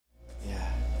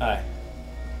Hi.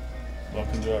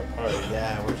 Welcome to our party.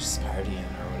 Yeah, we're just partying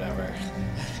or whatever.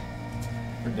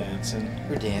 We're dancing.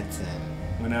 We're dancing.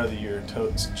 We know that you're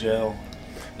totes gel.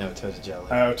 No, totes jelly.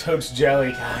 Oh, totes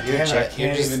jelly. God You're, damn it, I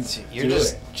can't even you're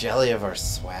just jelly of our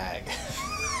swag.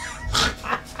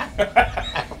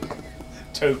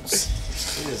 Totes.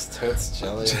 You're just totes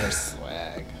jelly of our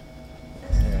swag.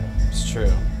 Yeah, it's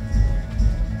true.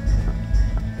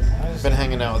 I've been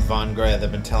hanging out with Von Gray.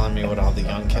 They've been telling me what all the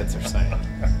young kids are saying.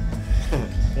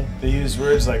 They use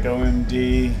words like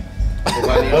OMD.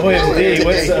 OMD.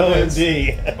 What's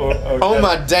OMD? Oh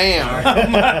my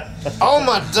damn! Oh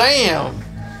my damn!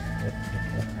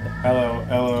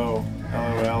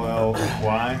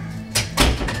 LOLLY.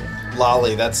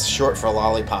 Lolly. That's short for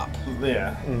lollipop.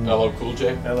 Yeah. LL Cool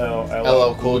J.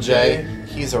 LL Cool J.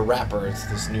 He's a rapper. It's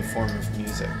this new form of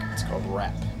music. It's called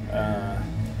rap.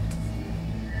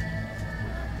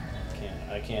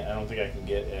 I don't think I can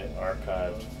get at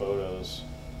archived photos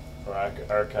or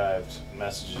archived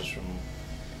messages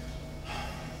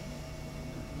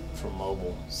from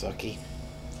mobile. Sucky.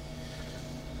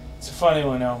 It's a funny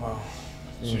one, Elmo.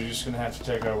 So you're just gonna have to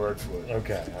take our word for it.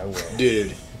 Okay, I will.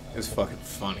 Dude, it was fucking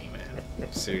funny, man.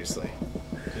 Seriously.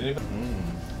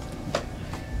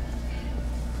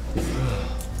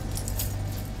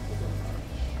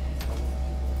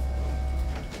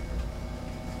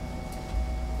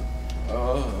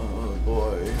 Oh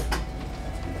boy.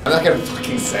 I'm not gonna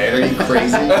fucking say it. Are you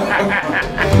crazy?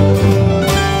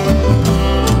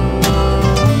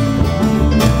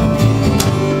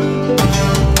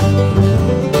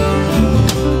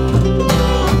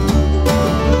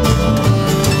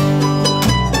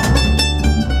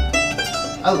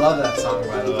 I love that song,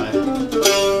 by the way.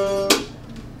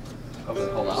 Of the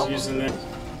whole album. Using it.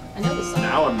 I know the song.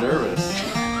 Now I'm nervous.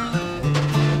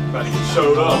 About to get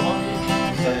showed up.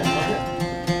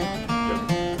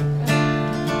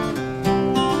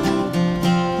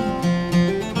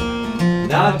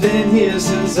 I've been here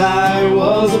since I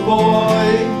was a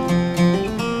boy.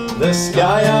 The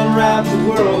sky unwrapped the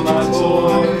world, my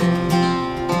boy.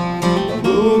 A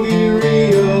movie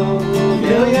reel, a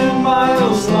million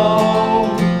miles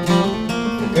long.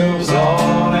 It goes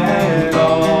on and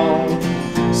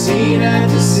on. Scene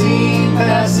after scene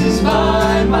passes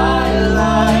by my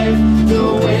life. The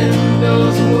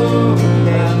windows wound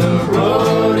and the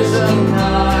road is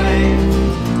unkind.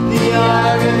 The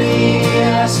irony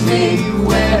asks me,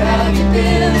 where have you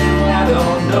been? I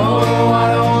don't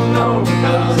know,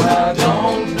 because I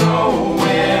don't know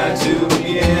where to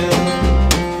begin.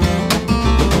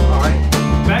 Alright.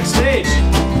 Backstage.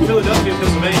 Philadelphia,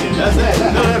 Pennsylvania. That's it.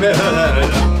 No.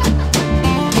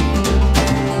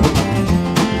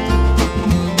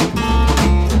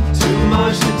 Too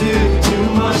much to do, too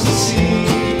much to see.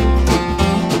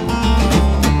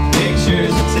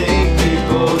 Pictures to take,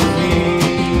 people to meet.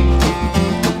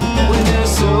 When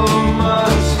there's so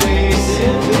much space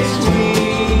in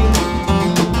between,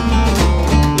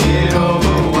 it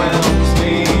overwhelms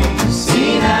me.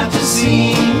 Scene after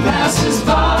scene passes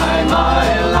by my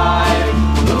life.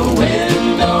 The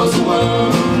windows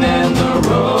wound and the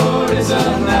road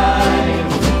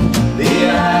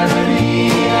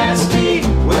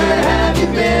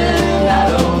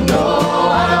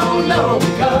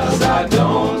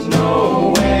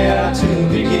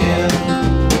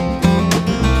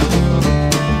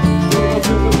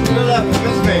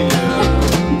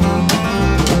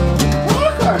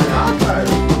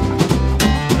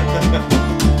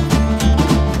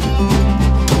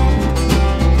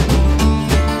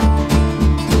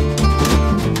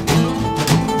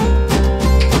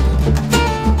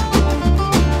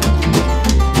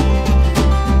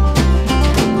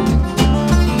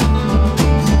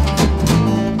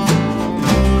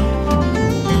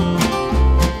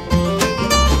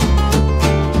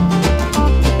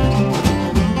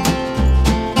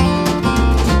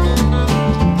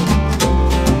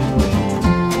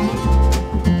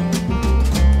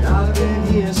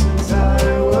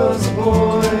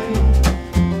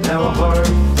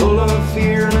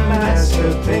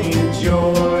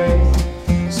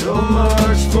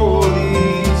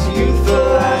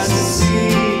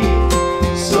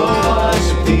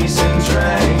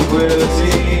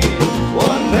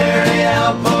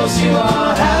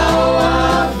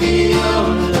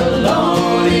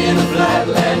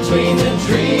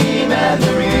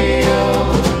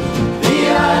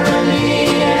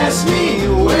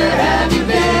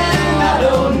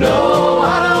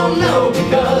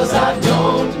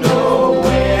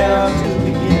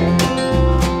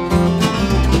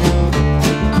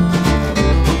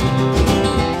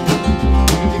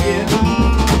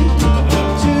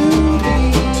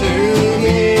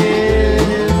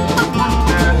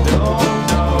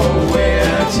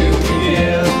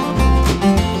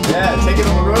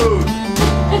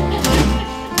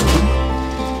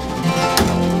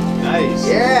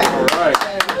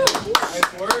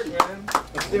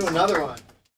another one.